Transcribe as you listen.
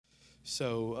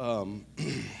So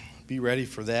be ready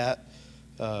for that.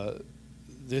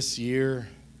 This year,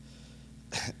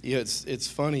 it's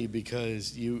funny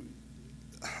because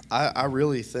I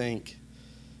really think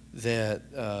that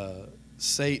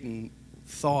Satan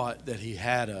thought that he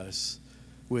had us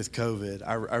with COVID.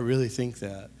 I really think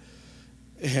that.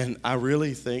 And I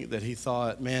really think that he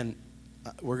thought, man,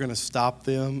 we're going to stop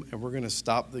them and we're going to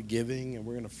stop the giving and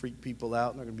we're going to freak people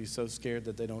out and they're going to be so scared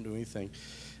that they don't do anything.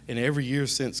 And every year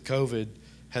since COVID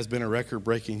has been a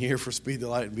record-breaking year for Speed the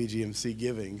Light and BGMC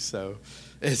giving. So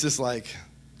it's just like,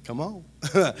 come on.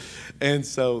 And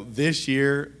so this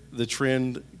year, the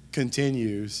trend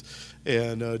continues.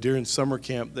 And during summer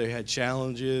camp, they had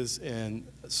challenges and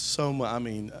so much. I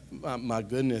mean, my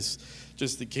goodness,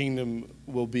 just the kingdom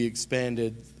will be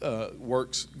expanded.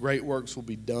 Great works will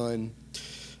be done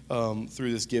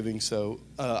through this giving. So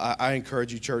I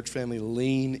encourage you, church family,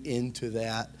 lean into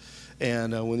that.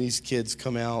 And when these kids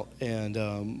come out and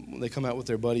they come out with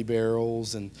their buddy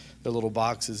barrels and their little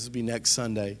boxes, this will be next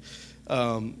Sunday.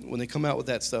 When they come out with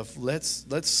that stuff, let's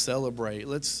celebrate.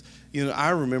 I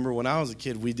remember when I was a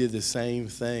kid, we did the same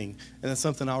thing, and that's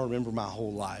something I'll remember my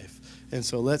whole life. And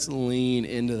so let's lean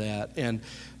into that. And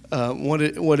what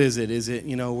is it? Is it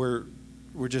we're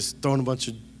just throwing a bunch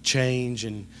of change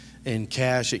and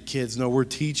cash at kids? No, we're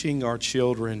teaching our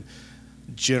children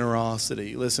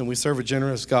generosity. Listen, we serve a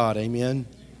generous God, amen?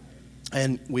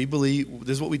 And we believe,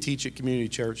 this is what we teach at Community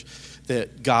Church,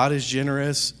 that God is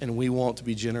generous and we want to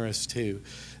be generous too.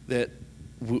 That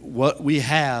what we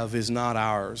have is not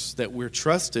ours, that we're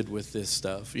trusted with this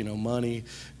stuff, money,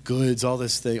 goods, all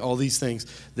these things,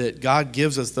 that God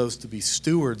gives us those to be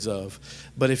stewards of.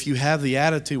 But if you have the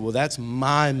attitude, well, that's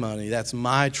my money, that's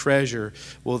my treasure,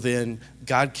 well, then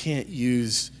God can't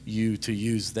use you to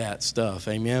use that stuff,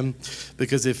 amen?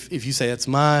 Because if you say, it's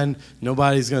mine,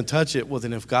 nobody's going to touch it, well,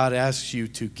 then if God asks you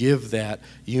to give that,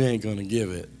 you ain't going to give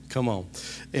it. Come on.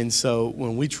 And so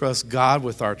when we trust God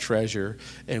with our treasure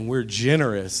and we're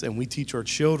generous and we teach our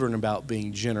children about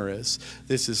being generous,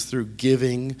 this is through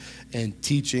giving and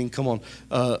teaching. Come on.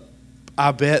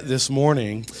 I bet this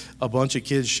morning a bunch of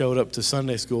kids showed up to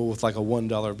Sunday school with like a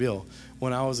 $1 bill.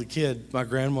 When I was a kid, my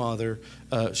grandmother,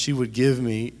 she would give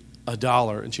me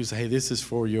 $1 and she would say, hey, this is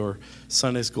for your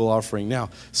Sunday school offering. Now,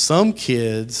 some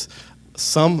kids,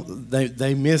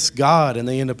 they miss God and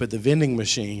they end up at the vending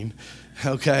machine.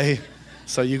 Okay,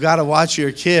 so you got to watch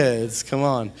your kids. Come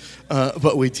on,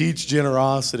 but we teach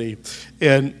generosity,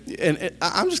 and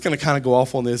I'm just going to kind of go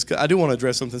off on this because I do want to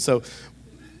address something. So,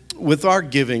 with our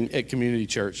giving at Community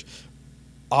Church,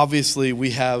 obviously we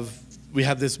have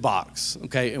this box,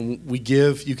 okay, and we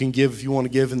give. You can give if you want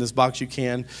to give in this box. You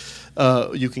can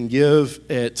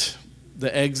give at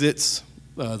the exits,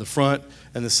 the front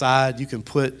and the side. You can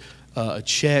put a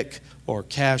check or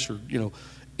cash or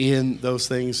in those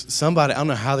things. Somebody, I don't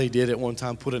know how they did it one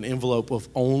time, put an envelope of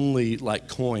only like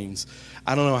coins.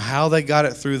 I don't know how they got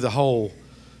it through the hole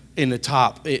in the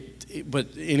top. But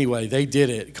anyway, they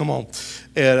did it. Come on.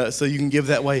 And so you can give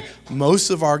that way. Most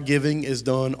of our giving is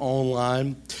done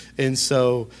online. And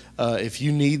so if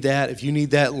you need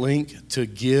that link to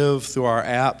give through our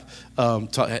app, I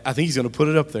think he's going to put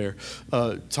it up there.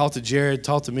 Talk to Jared,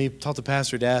 talk to me, talk to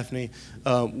Pastor Daphne.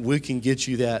 We can get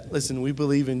you that. Listen, we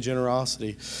believe in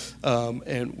generosity,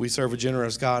 and we serve a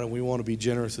generous God, and we want to be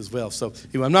generous as well. So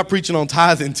anyway, I'm not preaching on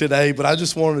tithing today, but I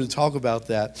just wanted to talk about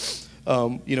that.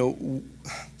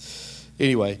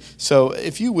 Anyway, so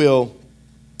if you will,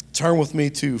 turn with me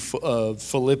to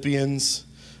Philippians.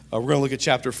 We're going to look at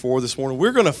chapter 4 this morning.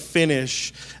 We're going to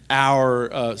finish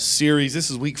our series. This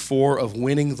is week 4 of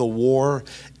Winning the War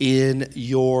in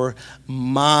Your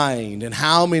Mind. And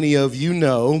how many of you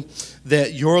know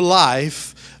that your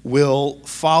life will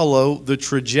follow the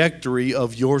trajectory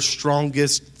of your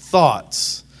strongest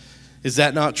thoughts? Is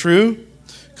that not true?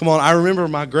 Come on, I remember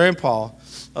my grandpa,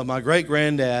 my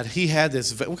great-granddad, he had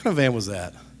this, what kind of van was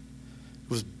that? It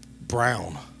was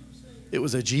brown. It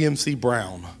was a GMC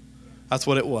Brown. That's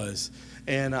what it was.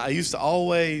 And I used to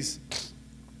always,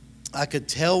 I could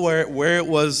tell where it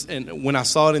was and when I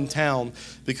saw it in town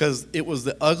because it was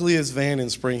the ugliest van in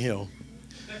Spring Hill.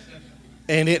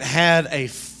 And it had a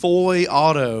Foy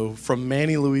Auto from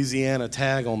Manny, Louisiana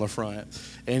tag on the front.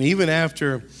 And even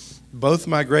after both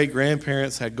my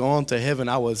great-grandparents had gone to heaven,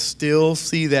 I would still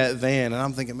see that van. And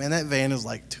I'm thinking, man, that van is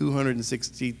like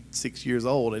 266 years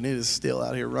old, and it is still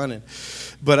out here running.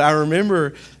 But I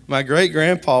remember my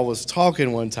great-grandpa was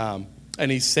talking one time, and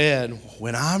he said,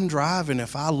 when I'm driving,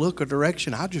 if I look a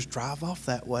direction, I just drive off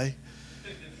that way.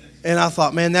 And I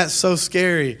thought, man, that's so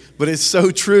scary, but it's so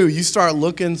true. You start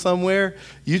looking somewhere,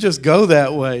 you just go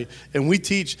that way. And we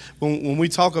teach, when we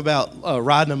talk about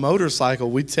riding a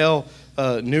motorcycle, we tell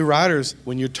new riders,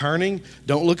 when you're turning,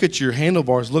 don't look at your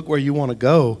handlebars, look where you want to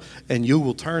go, and you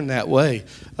will turn that way.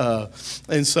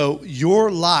 And so your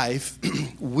life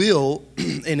will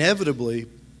inevitably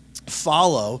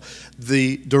follow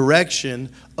the direction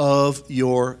of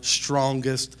your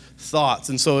strongest thoughts.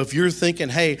 And so if you're thinking,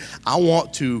 hey, I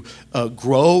want to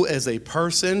grow as a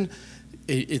person,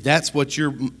 if that's what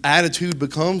your attitude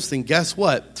becomes, then guess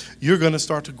what? You're going to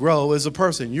start to grow as a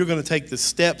person. You're going to take the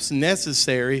steps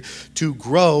necessary to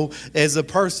grow as a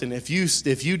person. If you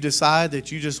decide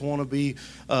that you just want to be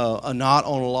a knot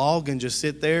on a log and just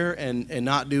sit there and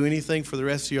not do anything for the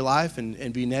rest of your life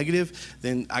and be negative,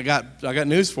 then I got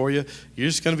news for you. You're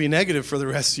just going to be negative for the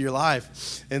rest of your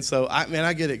life. And so,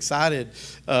 I get excited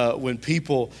when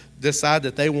people decide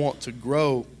that they want to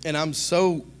grow, and I'm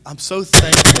so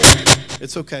thankful.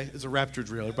 It's okay. It's a rapture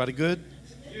drill. Everybody good?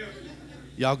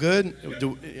 Y'all good?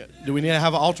 Do we need to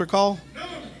have an altar call?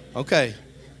 Okay.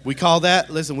 We call that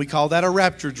a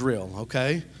rapture drill,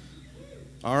 okay?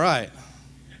 All right.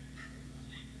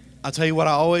 I'll tell you what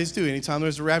I always do. Anytime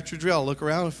there's a rapture drill, I'll look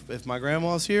around. If my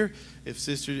grandma's here,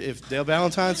 if Dale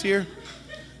Valentine's here,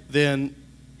 then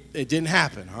it didn't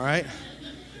happen, all right?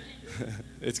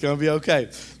 It's going to be okay.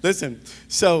 Listen,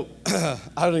 so I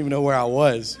don't even know where I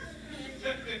was.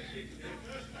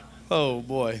 Oh,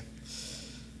 boy.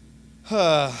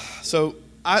 So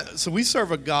we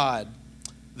serve a God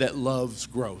that loves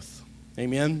growth.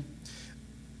 Amen?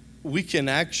 We can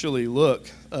actually look.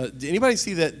 Did anybody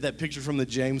see that picture from the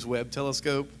James Webb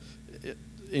Telescope?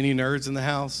 Any nerds in the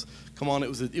house? Come on, it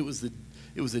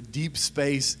was a deep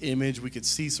space image. We could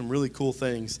see some really cool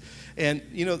things. And,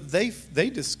 they say they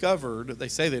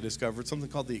discovered something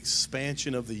called the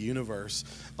expansion of the universe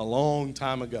a long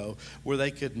time ago, where they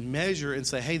could measure and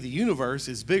say, hey, the universe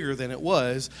is bigger than it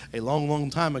was a long, long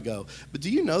time ago. But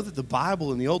do you know that the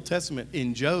Bible in the Old Testament,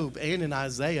 in Job and in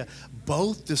Isaiah,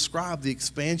 both describe the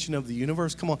expansion of the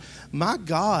universe? Come on, my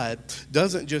God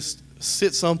doesn't just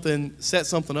set something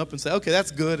up and say, okay,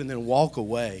 that's good, and then walk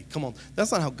away. Come on,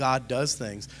 that's not how God does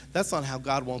things. That's not how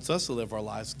God wants us to live our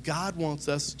lives. God wants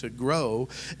us to grow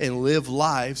and live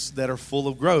lives that are full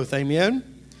of growth. Amen?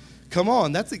 Come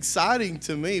on, that's exciting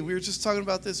to me. We were just talking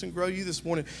about this in Grow You this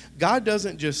morning. God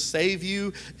doesn't just save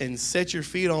you and set your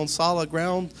feet on solid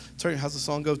ground. How's the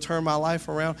song go? Turn my life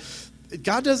around.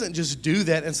 God doesn't just do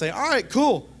that and say, all right,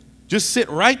 cool, just sit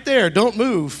right there, don't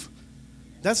move.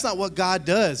 That's not what God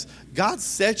does. God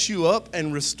sets you up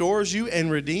and restores you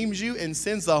and redeems you and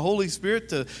sends the Holy Spirit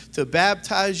to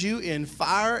baptize you in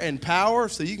fire and power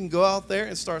so you can go out there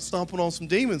and start stomping on some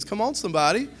demons. Come on,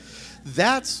 somebody.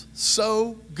 That's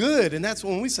so good. And that's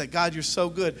when we say, God, you're so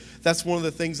good. That's one of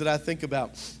the things that I think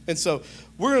about. And so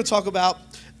we're going to talk about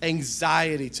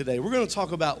anxiety today. We're going to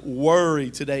talk about worry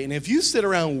today. And if you sit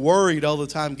around worried all the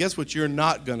time, guess what you're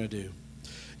not going to do?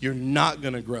 You're not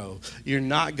going to grow. You're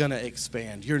not going to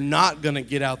expand. You're not going to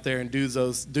get out there and do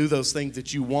those things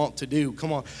that you want to do.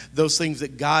 Come on, those things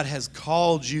that God has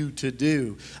called you to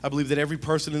do. I believe that every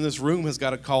person in this room has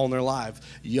got a call in their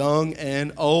life, young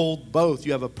and old, both.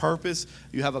 You have a purpose.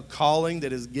 You have a calling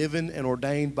that is given and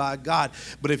ordained by God.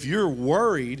 But if you're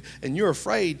worried and you're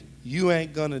afraid, you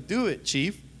ain't going to do it,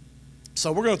 Chief.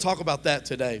 So we're going to talk about that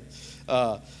today.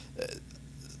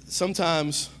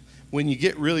 Sometimes when you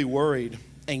get really worried,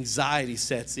 anxiety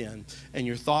sets in and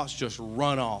your thoughts just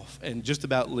run off and just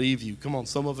about leave you. Come on,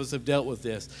 some of us have dealt with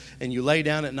this. And you lay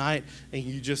down at night and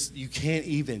you can't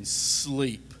even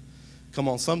sleep. Come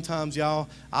on, sometimes, y'all,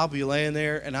 I'll be laying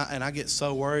there and I get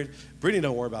so worried. Brittany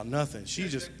don't worry about nothing. She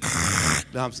just,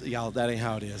 y'all, that ain't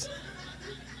how it is.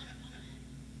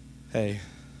 Hey,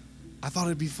 I thought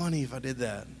it'd be funny if I did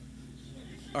that.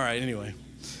 All right, anyway.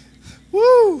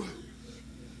 Woo!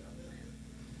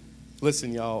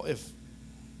 Listen, y'all, if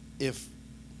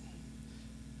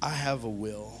I have a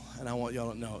will, and I want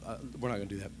y'all to know, we're not going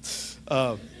to do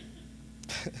that.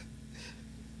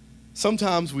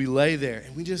 Sometimes we lay there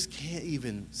and we just can't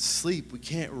even sleep. We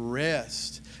can't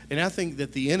rest. And I think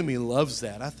that the enemy loves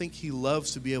that. I think he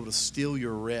loves to be able to steal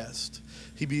your rest.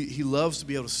 He loves to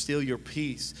be able to steal your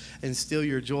peace and steal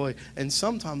your joy. And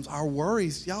sometimes our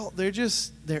worries, y'all,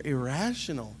 they're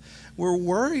irrational. We're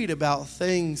worried about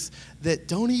things that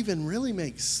don't even really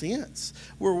make sense.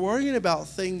 We're worrying about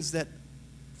things that,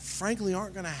 frankly,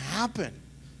 aren't going to happen.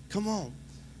 Come on.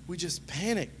 We just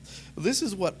panic. This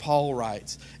is what Paul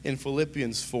writes in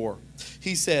Philippians 4.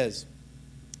 He says,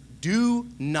 do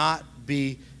not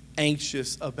be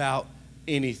anxious about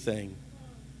anything,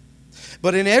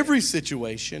 but in every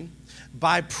situation,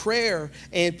 By prayer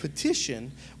and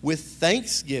petition, with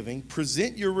thanksgiving,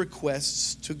 present your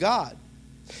requests to God.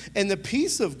 And the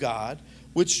peace of God,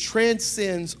 which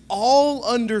transcends all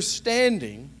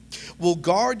understanding, will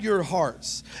guard your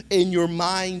hearts and your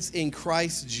minds in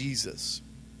Christ Jesus.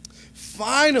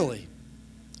 Finally,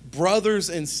 brothers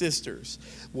and sisters,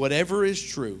 whatever is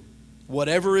true,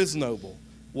 whatever is noble,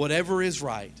 whatever is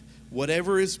right,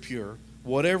 whatever is pure,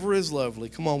 whatever is lovely,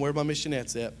 come on, where are my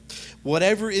missionettes at?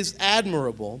 Whatever is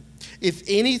admirable, if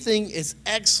anything is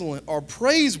excellent or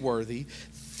praiseworthy,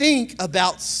 think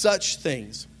about such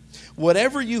things.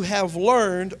 Whatever you have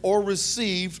learned or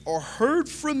received or heard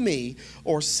from me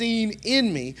or seen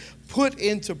in me, put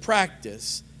into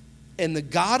practice, and the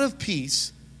God of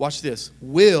peace, watch this,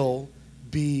 will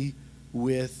be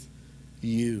with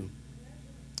you.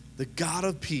 The God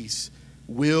of peace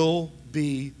will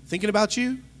be thinking about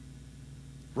you,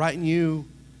 writing you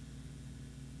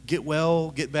get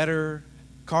well, get better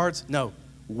cards. No,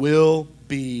 will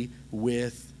be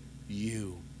with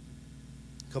you.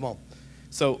 Come on.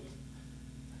 So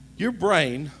your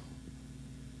brain,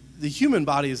 the human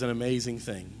body is an amazing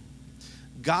thing.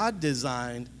 God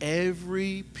designed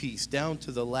every piece down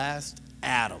to the last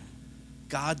atom.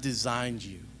 God designed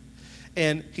you.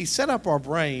 And he set up our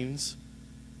brains.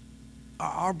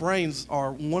 Our brains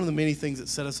are one of the many things that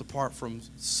set us apart from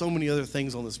so many other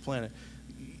things on this planet.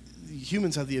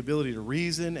 Humans have the ability to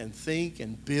reason and think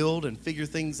and build and figure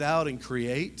things out and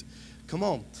create. Come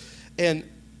on. And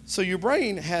so your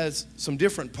brain has some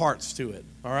different parts to it,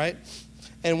 all right?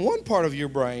 And one part of your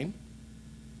brain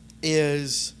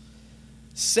is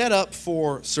set up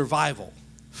for survival,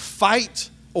 fight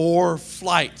or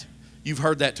flight. You've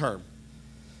heard that term.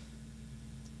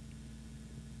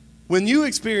 When you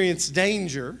experience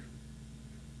danger,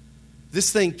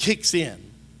 this thing kicks in,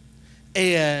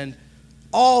 and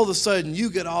all of a sudden you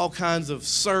get all kinds of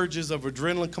surges of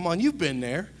adrenaline. Come on, you've been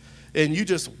there. And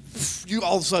you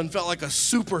all of a sudden felt like a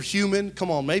superhuman. Come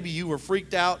on, maybe you were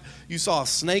freaked out. You saw a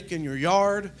snake in your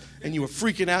yard, and you were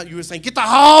freaking out. You were saying, get the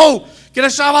hoe, get a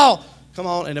shovel. Come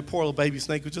on, and the poor little baby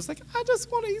snake was just like, I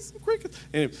just want to eat some crickets.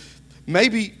 And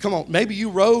maybe you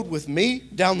rode with me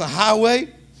down the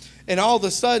highway, and all of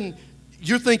a sudden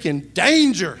you're thinking,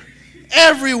 danger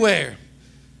everywhere.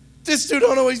 This dude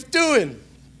don't know what he's doing.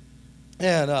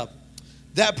 And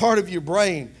that part of your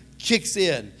brain kicks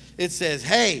in. It says,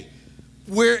 hey,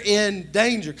 we're in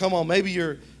danger. Come on, maybe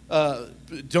you're,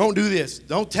 don't do this.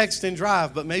 Don't text and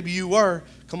drive, but maybe you were.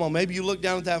 Come on, maybe you looked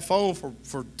down at that phone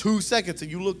for 2 seconds and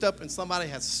you looked up and somebody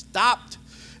has stopped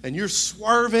and you're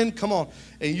swerving. Come on,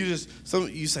 and you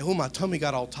say, oh, my tummy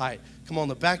got all tight. Come on,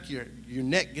 the back of your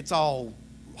neck gets all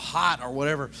hot or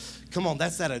whatever. Come on,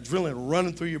 that's that adrenaline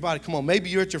running through your body. Come on, maybe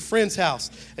you're at your friend's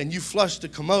house and you flush the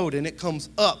commode and it comes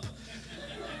up.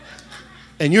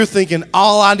 And you're thinking,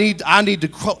 I need to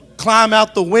climb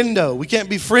out the window. We can't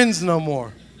be friends no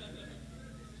more.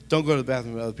 Don't go to the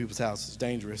bathroom at other people's houses. It's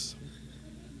dangerous.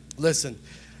 Listen,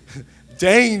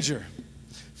 danger,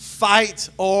 fight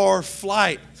or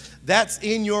flight. That's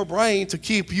in your brain to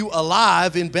keep you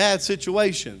alive in bad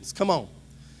situations. Come on.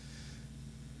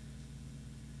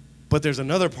 But there's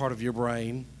another part of your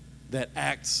brain that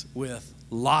acts with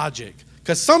logic.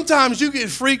 Because sometimes you get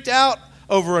freaked out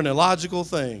over an illogical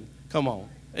thing. Come on.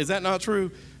 Is that not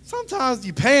true? Sometimes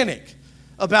you panic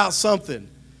about something.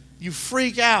 You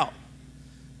freak out.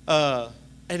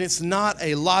 And it's not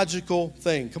a logical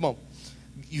thing. Come on.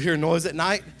 You hear noise at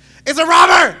night? It's a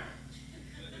robber!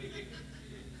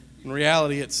 In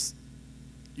reality, it's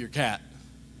your cat,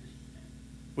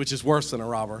 which is worse than a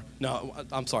robber. No,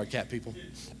 I'm sorry, cat people.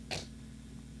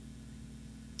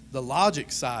 The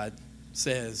logic side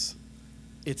says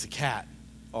it's a cat,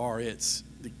 or it's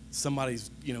somebody's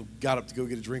got up to go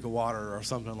get a drink of water or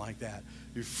something like that.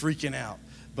 You're freaking out.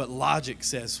 But logic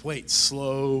says, wait,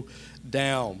 slow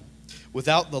down.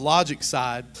 Without the logic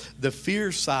side, the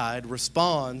fear side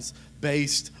responds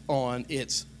based on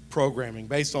its programming,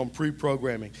 based on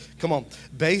pre-programming. Come on.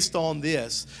 Based on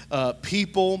this,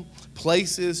 people,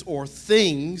 places, or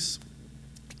things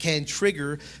can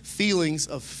trigger feelings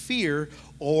of fear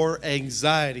or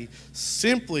anxiety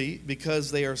simply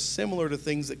because they are similar to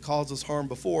things that cause us harm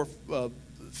before,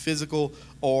 physical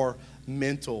or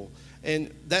mental.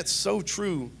 And that's so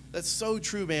true. That's so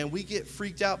true, man. We get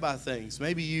freaked out by things.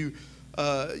 Maybe you've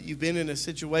been in a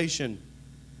situation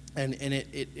and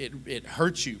it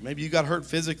hurts you. Maybe you got hurt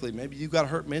physically. Maybe you got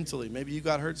hurt mentally. Maybe you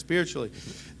got hurt spiritually.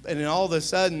 And then all of a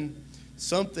sudden,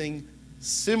 something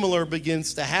similar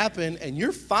begins to happen, and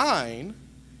you're fine.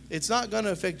 It's not going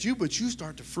to affect you, but you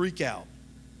start to freak out.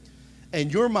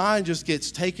 And your mind just gets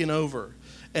taken over.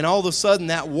 And all of a sudden,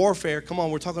 that warfare, come on,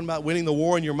 we're talking about winning the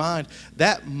war in your mind.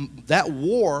 That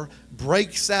war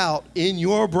breaks out in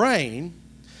your brain,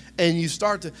 and you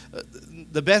start to.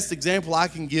 The best example I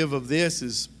can give of this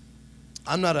is,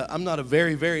 I'm not a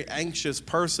very, very anxious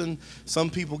person. Some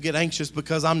people get anxious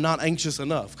because I'm not anxious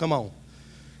enough. Come on.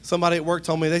 Somebody at work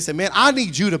told me, they said, man, I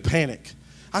need you to panic.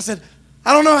 I said,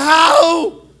 I don't know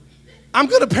how. I'm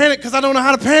going to panic because I don't know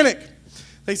how to panic.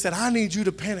 They said, I need you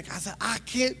to panic. I said, I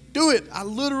can't do it. I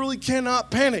literally cannot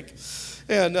panic.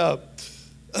 And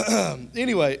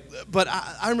anyway, but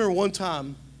I remember one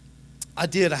time I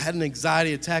had an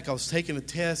anxiety attack. I was taking a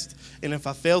test, and if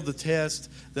I failed the test,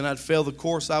 then I'd fail the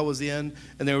course I was in,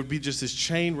 and there would be just this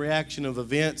chain reaction of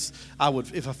events.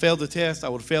 If I failed the test, I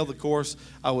would fail the course.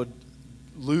 I would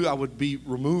be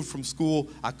removed from school.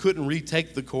 I couldn't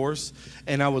retake the course,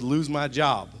 and I would lose my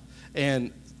job.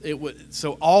 And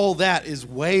so all that is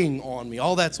weighing on me.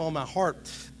 All that's on my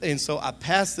heart. And so I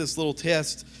passed this little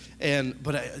test,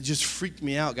 but it just freaked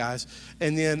me out, guys.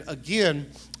 And then again,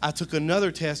 I took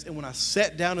another test, and when I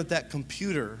sat down at that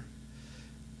computer,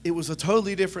 it was a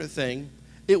totally different thing.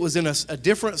 It was in a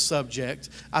different subject.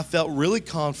 I felt really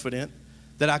confident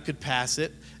that I could pass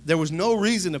it. There was no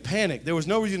reason to panic. There was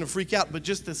no reason to freak out, but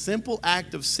just the simple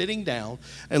act of sitting down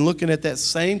and looking at that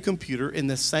same computer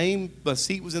my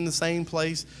seat was in the same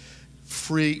place,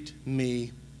 freaked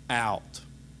me out.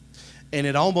 And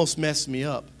it almost messed me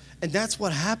up. And that's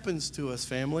what happens to us,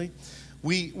 family.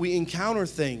 We encounter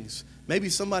things. Maybe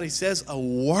somebody says a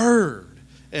word.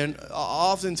 And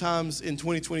oftentimes in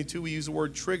 2022, we use the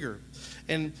word trigger.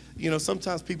 And,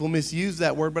 sometimes people misuse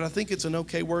that word, but I think it's an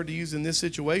okay word to use in this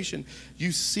situation.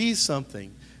 You see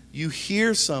something, you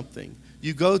hear something,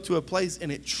 you go to a place,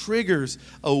 and it triggers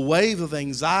a wave of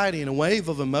anxiety and a wave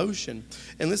of emotion.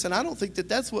 And listen, I don't think that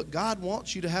that's what God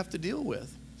wants you to have to deal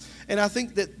with. And I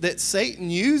think that Satan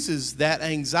uses that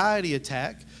anxiety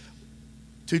attack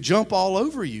to jump all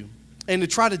over you and to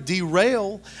try to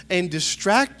derail and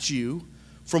distract you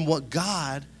from what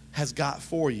God has got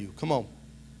for you. Come on.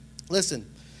 Listen,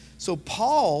 so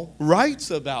Paul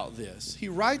writes about this. He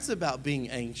writes about being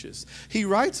anxious. He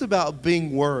writes about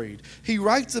being worried. He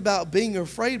writes about being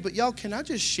afraid. But y'all, can I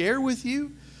just share with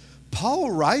you?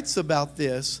 Paul writes about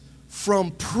this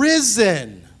from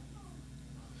prison,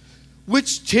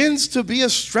 which tends to be a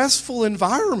stressful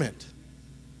environment.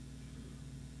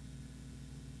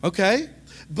 Okay?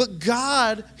 But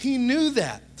God, He knew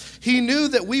that. He knew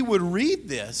that we would read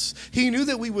this. He knew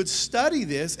that we would study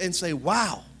this and say,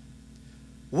 wow.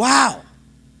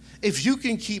 If you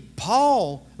can keep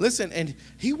Paul, listen, and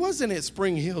he wasn't at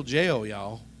Spring Hill Jail,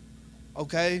 y'all.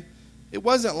 Okay? It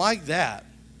wasn't like that.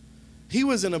 He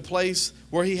was in a place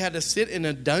where he had to sit in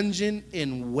a dungeon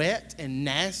in wet and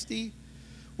nasty,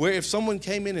 where if someone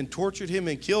came in and tortured him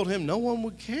and killed him, no one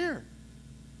would care.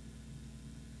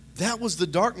 That was the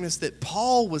darkness that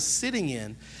Paul was sitting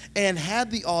in, and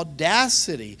had the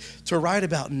audacity to write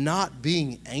about not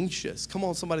being anxious. Come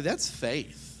on, somebody, that's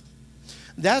faith.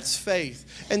 That's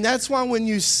faith. And that's why when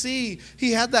you see,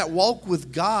 he had that walk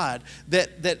with God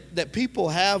that people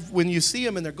have when you see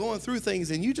them and they're going through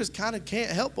things, and you just kind of can't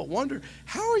help but wonder,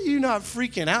 how are you not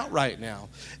freaking out right now?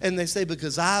 And they say,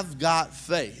 because I've got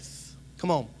faith.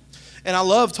 Come on. And I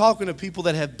love talking to people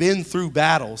that have been through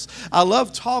battles. I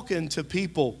love talking to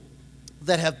people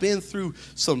that have been through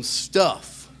some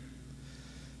stuff,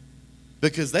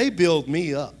 because they build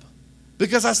me up.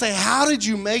 Because I say, how did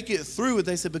you make it through it?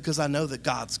 They said, because I know that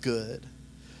God's good.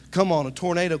 Come on, a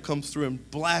tornado comes through and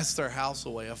blasts their house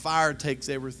away. A fire takes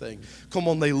everything. Come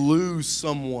on, they lose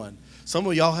someone. Some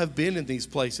of y'all have been in these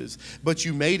places, but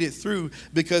you made it through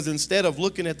because instead of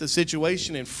looking at the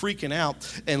situation and freaking out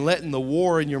and letting the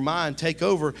war in your mind take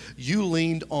over, you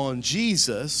leaned on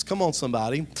Jesus. Come on,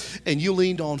 somebody. And you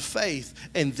leaned on faith,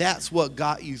 and that's what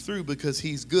got you through, because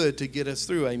He's good to get us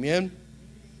through. Amen.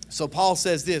 So Paul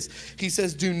says this. He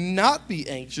says, do not be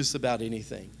anxious about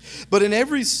anything, but in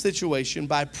every situation,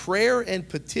 by prayer and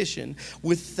petition,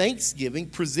 with thanksgiving,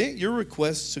 present your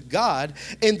requests to God,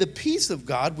 and the peace of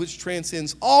God, which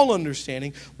transcends all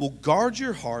understanding, will guard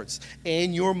your hearts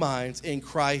and your minds in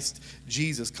Christ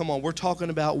Jesus. Come on, we're talking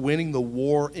about winning the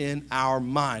war in our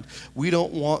mind. We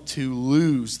don't want to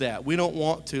lose that. We don't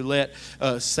want to let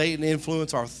Satan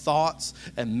influence our thoughts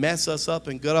and mess us up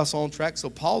and get us on track. So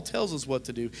Paul tells us what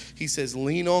to do. He says,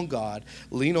 lean on God,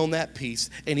 lean on that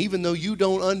peace. And even though you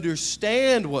don't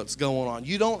understand what's going on,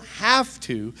 you don't have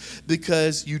to,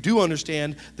 because you do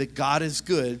understand that God is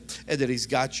good and that He's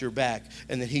got your back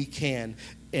and that He can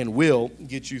and will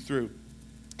get you through.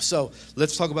 So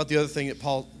let's talk about the other thing that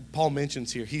Paul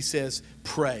mentions here. He says,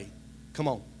 pray. Come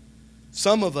on.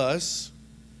 Some of us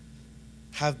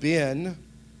have been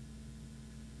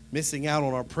missing out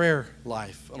on our prayer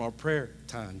life, on our prayer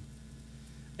time.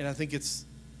 And I think it's,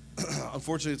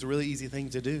 unfortunately, it's a really easy thing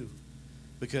to do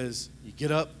because you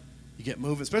get up, you get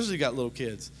moving, especially if you got little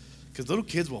kids, because little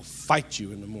kids will fight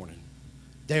you in the morning.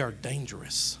 They are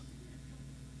dangerous.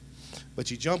 But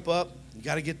you jump up, you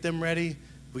got to get them ready.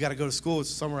 We got to go to school. It's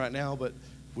summer right now, but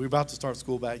we're about to start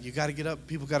school back. You got to get up.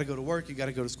 People got to go to work. You got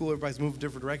to go to school. Everybody's moving a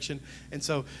different direction. And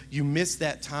so you miss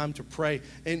that time to pray.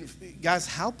 And guys,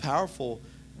 how powerful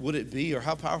would it be, or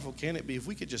how powerful can it be if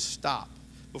we could just stop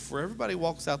before everybody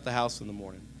walks out the house in the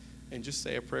morning and just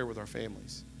say a prayer with our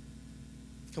families?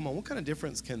 Come on, what kind of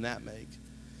difference can that make?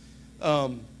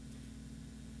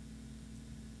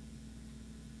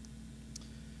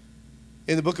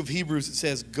 In the book of Hebrews, it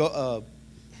says, I'm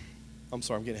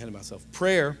getting ahead of myself.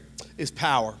 Prayer is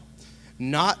power,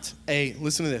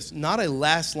 listen to this, not a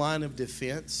last line of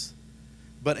defense,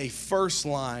 but a first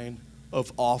line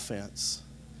of offense.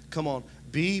 Come on,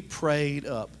 be prayed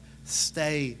up.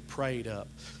 Stay prayed up.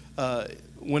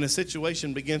 When a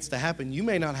situation begins to happen, you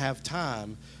may not have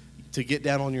time to get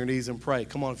down on your knees and pray.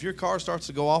 Come on, if your car starts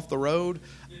to go off the road,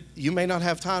 you may not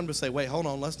have time to say, wait, hold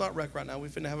on, let's not wreck right now. We're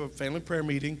going to have a family prayer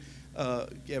meeting.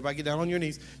 Everybody get down on your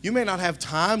knees. You may not have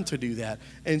time to do that.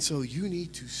 And so you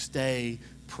need to stay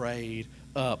prayed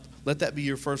up. Let that be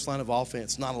your first line of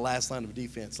offense, not a last line of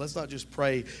defense. Let's not just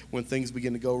pray when things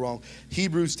begin to go wrong.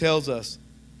 Hebrews tells us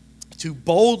to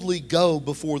boldly go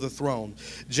before the throne.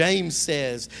 James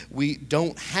says we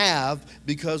don't have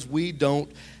because we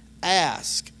don't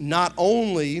ask. Not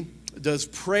only does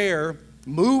prayer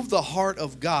move the heart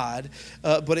of God,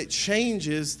 but it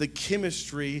changes the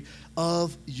chemistry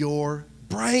of your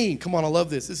brain. Come on, I love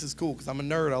this. This is cool because I'm a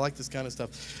nerd. I like this kind of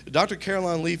stuff. Dr.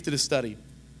 Caroline Leaf did a study,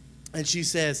 and she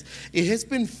says, it has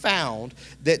been found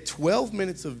that 12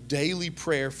 minutes of daily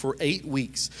prayer for 8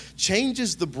 weeks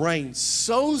changes the brain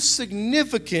so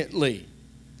significantly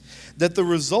that the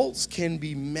results can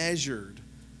be measured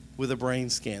with a brain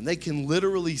scan. They can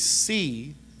literally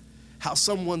see how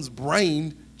someone's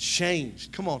brain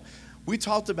changed. Come on. We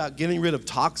talked about getting rid of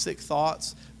toxic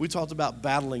thoughts. We talked about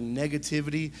battling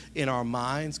negativity in our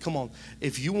minds. Come on.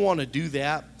 If you want to do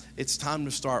that, it's time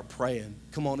to start praying.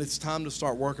 Come on. It's time to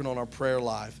start working on our prayer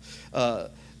life.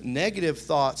 Negative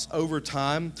thoughts over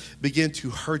time begin to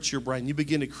hurt your brain. You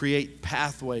begin to create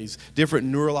pathways, different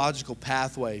neurological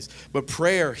pathways. But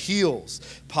prayer heals.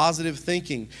 Positive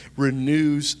thinking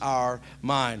renews our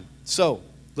mind. So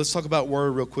let's talk about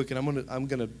worry real quick, and I'm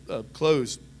gonna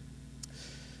close.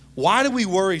 Why do we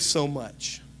worry so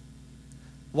much?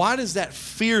 Why does that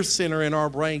fear center in our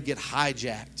brain get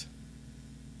hijacked?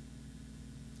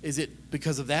 Is it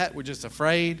because of that? We're just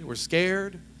afraid, we're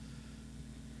scared?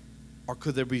 Or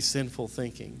could there be sinful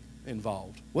thinking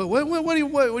involved? What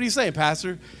are you saying,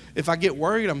 Pastor? If I get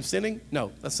worried, I'm sinning?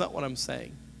 No, that's not what I'm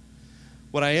saying.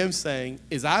 What I am saying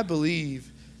is I believe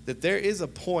that there is a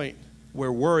point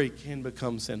where worry can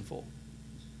become sinful.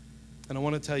 And I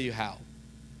want to tell you how.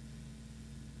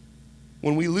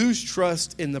 When we lose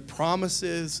trust in the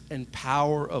promises and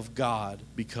power of God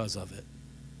because of it,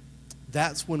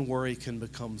 that's when worry can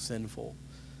become sinful.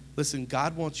 Listen,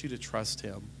 God wants you to trust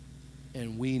Him,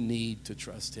 and we need to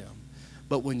trust Him.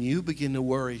 But when you begin to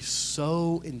worry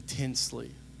so intensely,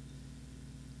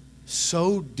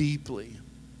 so deeply,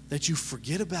 that you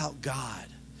forget about God,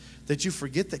 that you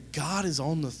forget that God is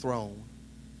on the throne,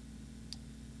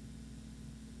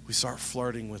 we start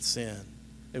flirting with sin,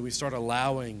 and we start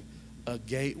allowing a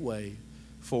geteway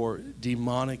for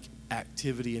demonic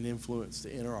activity and influence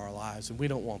to enter our lives, and we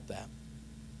don't want that.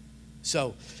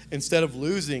 So instead of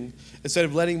letting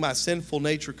my sinful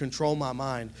nature control my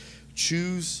mind,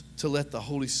 choose to let the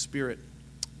Holy Spirit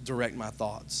direct my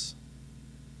thoughts.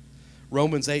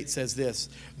 Romans 8 says this: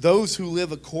 those who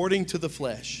live according to the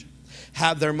flesh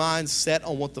have their minds set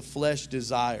on what the flesh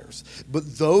desires,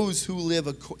 but those who live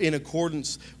in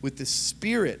accordance with the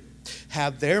Spirit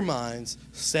have their minds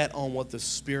set on what the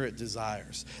Spirit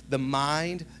desires. The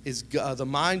mind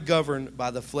governed by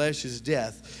the flesh is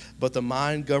death, but the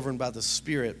mind governed by the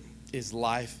Spirit is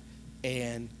life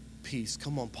and peace.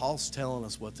 Come on, Paul's telling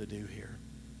us what to do here.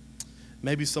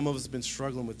 Maybe some of us have been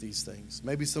struggling with these things.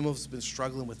 Maybe some of us have been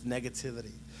struggling with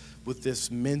negativity, with this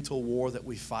mental war that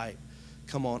we fight.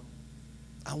 Come on,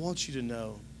 I want you to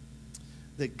know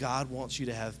that God wants you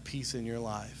to have peace in your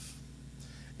life.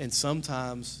 And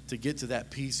sometimes to get to that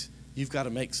peace, you've got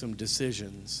to make some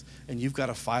decisions, and you've got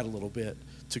to fight a little bit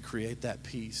to create that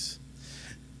peace.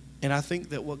 And I think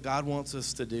that what God wants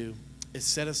us to do is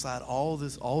set aside all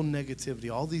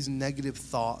negativity, all these negative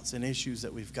thoughts and issues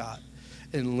that we've got,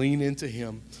 and lean into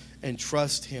Him and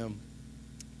trust Him.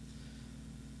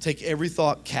 Take every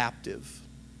thought captive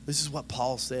This is what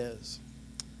Paul says,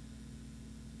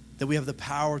 that we have the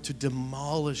power to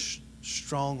demolish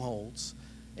strongholds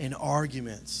and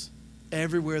arguments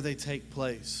everywhere they take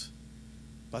place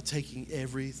by taking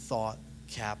every thought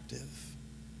captive.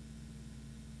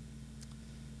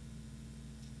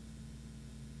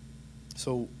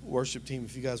 So, worship team,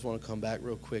 if you guys want to come back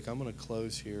real quick, I'm going to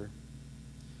close here.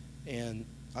 And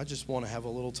I just want to have a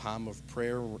little time of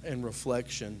prayer and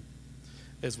reflection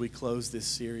as we close this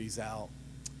series out.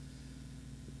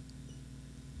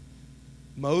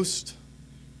 Most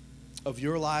of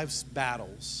your life's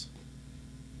battles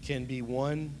can be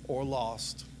won or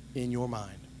lost in your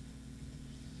mind.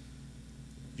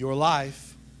 Your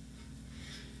life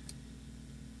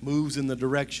moves in the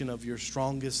direction of your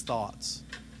strongest thoughts.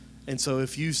 And so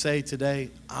if you say today,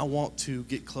 I want to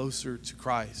get closer to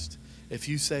Christ, if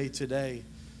you say today,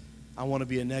 I want to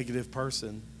be a negative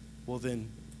person, well then,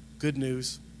 good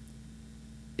news,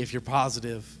 if you're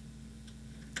positive,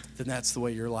 then that's the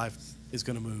way your life is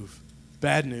going to move.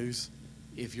 Bad news,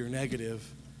 if you're negative,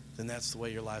 then that's the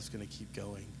way your life's going to keep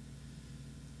going.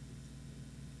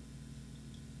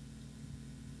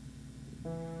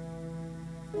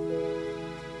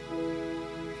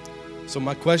 So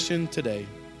my question today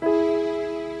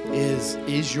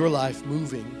is your life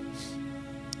moving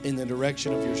in the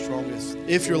direction of your strongest?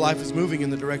 If your life is moving in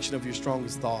the direction of your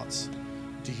strongest thoughts,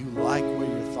 do you like where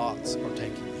your thoughts are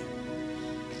taking you?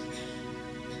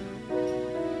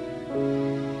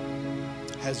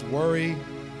 Has worry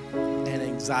and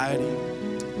anxiety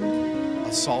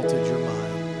assaulted your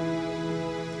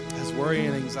mind? Has worry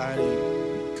and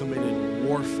anxiety committed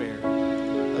warfare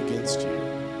against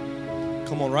you?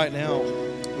 Come on, right now,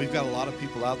 we've got a lot of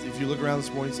people out there. If you look around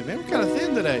this morning and say, man, we're kind of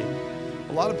thin today.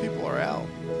 A lot of people are out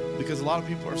because a lot of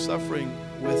people are suffering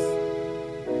with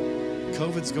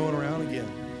COVID's going around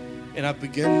again. And I've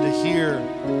begun to hear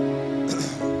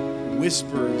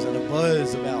whispers and a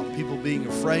buzz about people being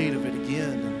afraid of it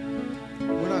again.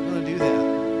 And we're not going to do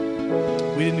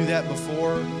that. We didn't do that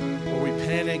before, where we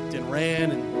panicked and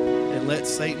ran and let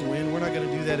Satan win. We're not going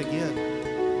to do that again.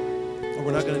 Or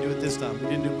we're not going to do it this time. We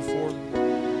didn't do it before.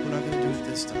 We're not going to do it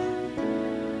this time.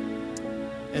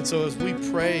 And so as we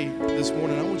pray this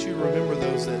morning, I want you to remember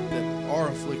those that are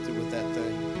afflicted with that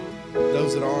thing,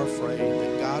 those that are afraid,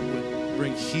 that God would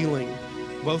bring healing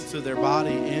both to their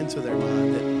body and to their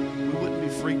mind, that we wouldn't be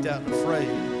freaked out and afraid,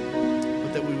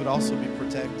 but that we would also be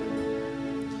protected.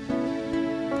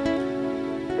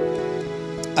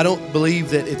 I don't believe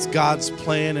that it's God's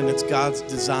plan and it's God's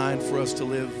design for us to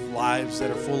live lives that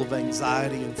are full of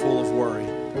anxiety and full of worry.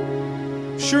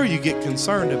 Sure, you get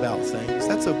concerned about things.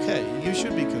 That's okay. You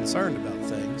should be concerned about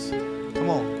things. Come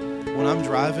on. When I'm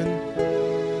driving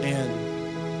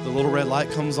and the little red light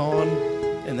comes on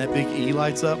and that big E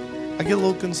lights up, I get a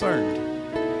little concerned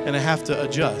and I have to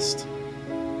adjust.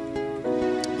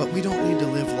 But we don't need to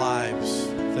live lives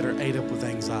that are ate up with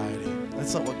anxiety.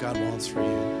 That's not what God wants for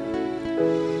you.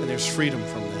 And there's freedom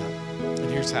from that.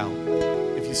 And here's how.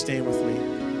 If you stand with me.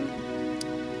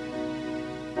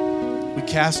 We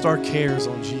cast our cares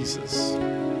on Jesus.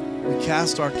 We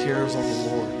cast our cares on the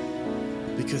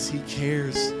Lord because He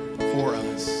cares for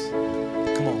us.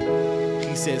 Come on.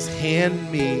 He says,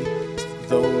 hand me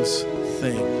those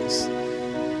things.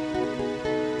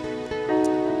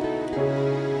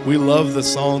 We love the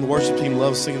song. The worship team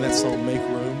loves singing that song, Make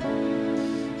Room.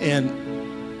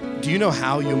 And do you know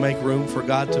how you make room for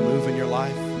God to move in your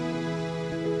life?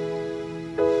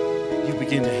 You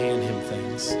begin to hand Him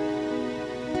things.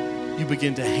 You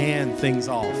begin to hand things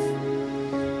off.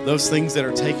 Those things that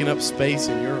are taking up space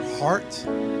in your heart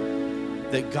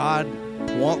that God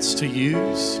wants to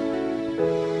use.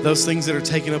 Those things that are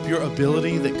taking up your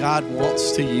ability that God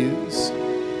wants to use.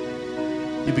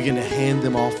 You begin to hand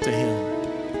them off to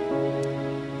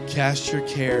Him. Cast your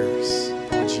cares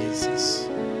on Jesus.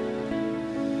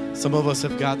 Some of us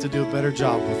have got to do a better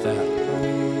job with that.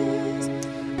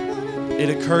 It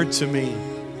occurred to me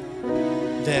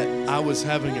that I was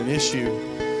having an issue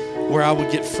where I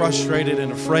would get frustrated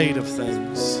and afraid of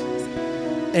things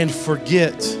and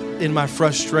forget in my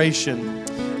frustration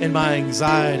and my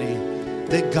anxiety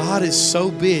that God is so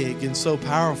big and so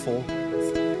powerful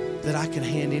that I can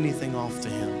hand anything off to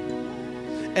Him.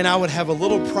 And I would have a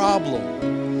little problem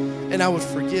and I would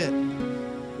forget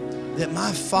that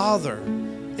my Father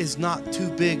is not too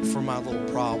big for my little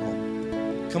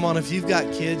problem. Come on, if you've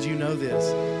got kids, you know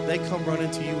this. They come running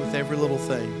to you with every little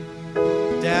thing.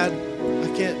 Dad, I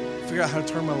can't figure out how to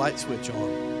turn my light switch on.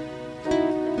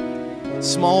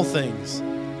 Small things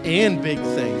and big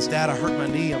things. Dad, I hurt my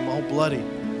knee, I'm all bloody.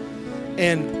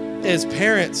 And as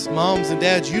parents, moms and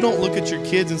dads, you don't look at your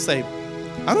kids and say,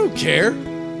 I don't care.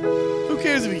 Who Who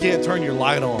cares if you can't turn your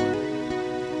light on?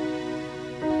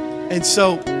 And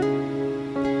so,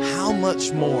 how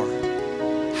much more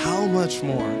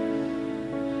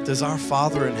does our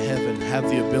Father in heaven have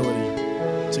the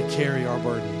ability to carry our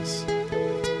burdens?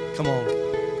 Come on.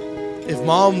 If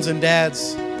moms and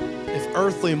dads, if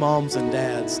earthly moms and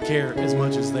dads care as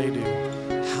much as they do,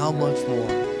 how much more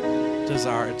does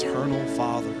our eternal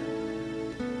Father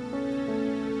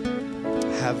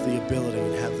have the ability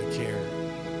and have the care?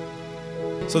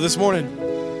 So this morning,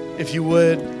 if you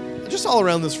would, just all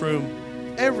around this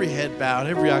room, every head bowed,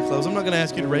 every eye closed. I'm not going to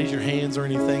ask you to raise your hands or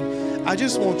anything. I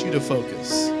just want you to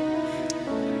focus.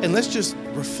 And let's just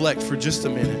reflect for just a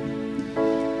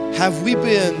minute. Have we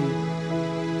been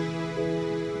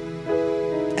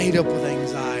ate up with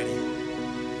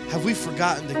anxiety? Have we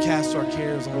forgotten to cast our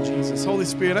cares on Jesus? Holy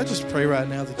Spirit, I just pray right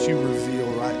now that you reveal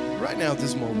right now at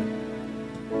this moment.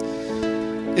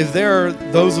 If there are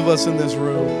those of us in this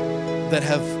room that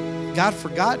have, God,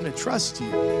 forgotten to trust you,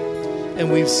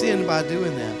 and we've sinned by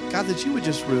doing that, God, that you would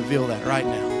just reveal that right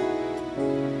now.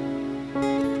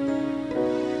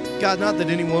 God, not that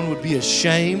anyone would be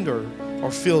ashamed or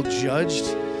feel judged,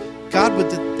 God, but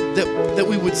that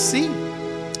we would see.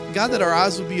 God, that our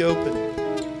eyes would be open.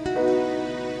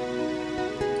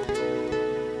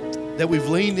 That we've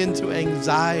leaned into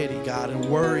anxiety, God, and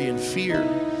worry and fear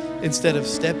instead of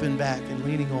stepping back and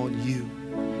leaning on you.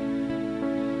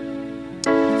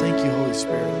 Thank you, Holy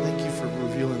Spirit. Thank you for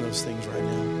revealing those things right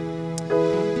now.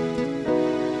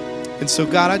 And so,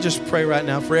 God, I just pray right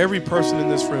now for every person in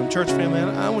this room. Church family,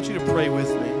 I want you to pray with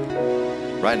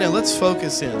me. Right now, let's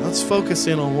focus in. Let's focus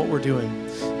in on what we're doing.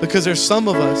 Because there's some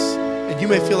of us, and you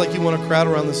may feel like you want to crowd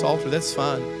around this altar. That's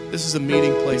fine. This is a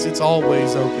meeting place. It's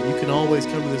always open. You can always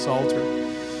come to this altar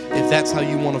if that's how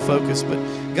you want to focus. But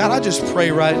God, I just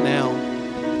pray right now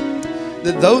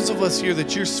that those of us here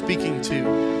that you're speaking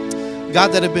to,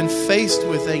 God, that have been faced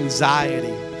with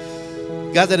anxiety,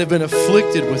 God, that have been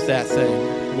afflicted with that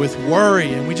thing, with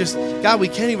worry, and God, we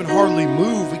can't even hardly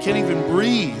move. We can't even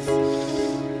breathe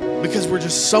because we're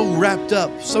just so wrapped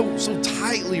up, so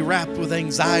tightly wrapped with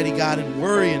anxiety, God, and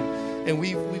worry, and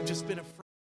we've just been afraid.